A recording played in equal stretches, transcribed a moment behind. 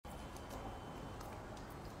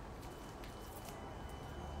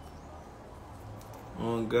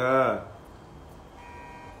Oh God.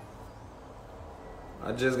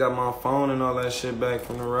 I just got my phone and all that shit back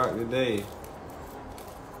from the Rock today.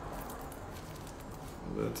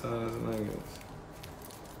 Good times, niggas.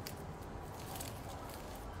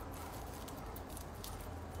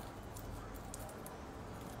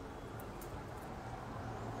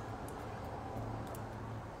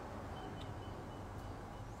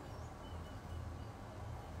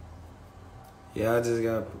 Yeah, I just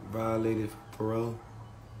got violated for parole.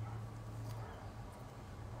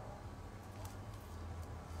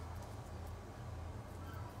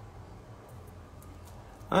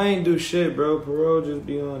 I ain't do shit, bro. Parole just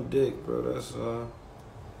be on dick, bro. That's all.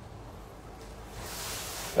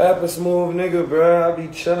 Papa smooth nigga, bro. I be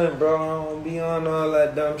chillin', bro. I don't be on all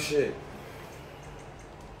that dumb shit.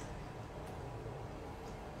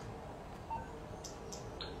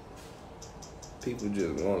 People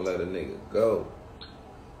just won't let a nigga go.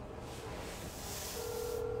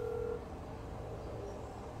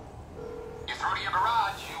 You're through to your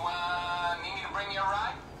garage. You need me to bring you a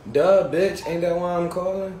ride? Duh, bitch. Ain't that why I'm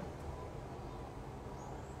calling?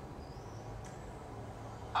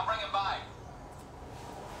 I'll bring it by.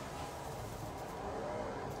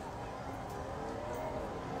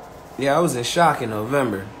 Yeah, I was in shock in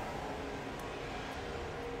November.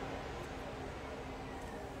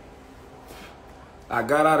 I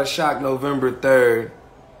got out of shock November 3rd.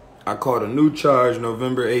 I caught a new charge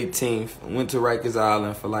November 18th. Went to Rikers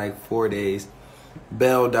Island for like 4 days.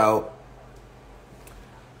 Bailed out.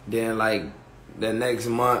 Then like that next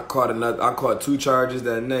month, I caught 2 charges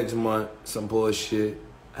that next month. Some bullshit.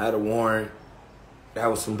 Had a warrant. That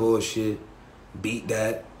was some bullshit. Beat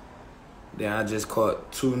that. Then I just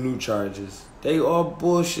caught 2 new charges. They all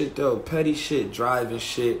bullshit though. Petty shit, driving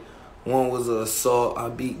shit. One was an assault. I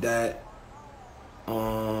beat that.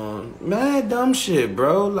 Mad dumb shit,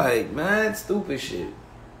 bro. Like, mad stupid shit.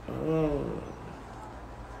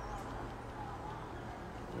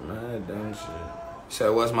 Mad dumb shit.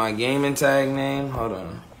 So what's my gaming tag name? Hold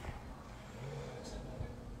on.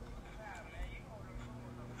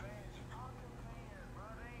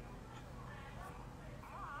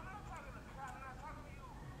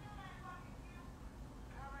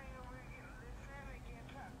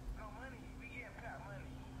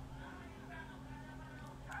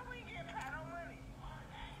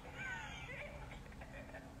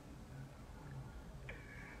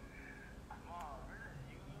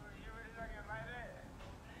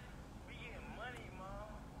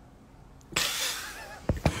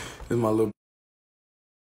 This is my little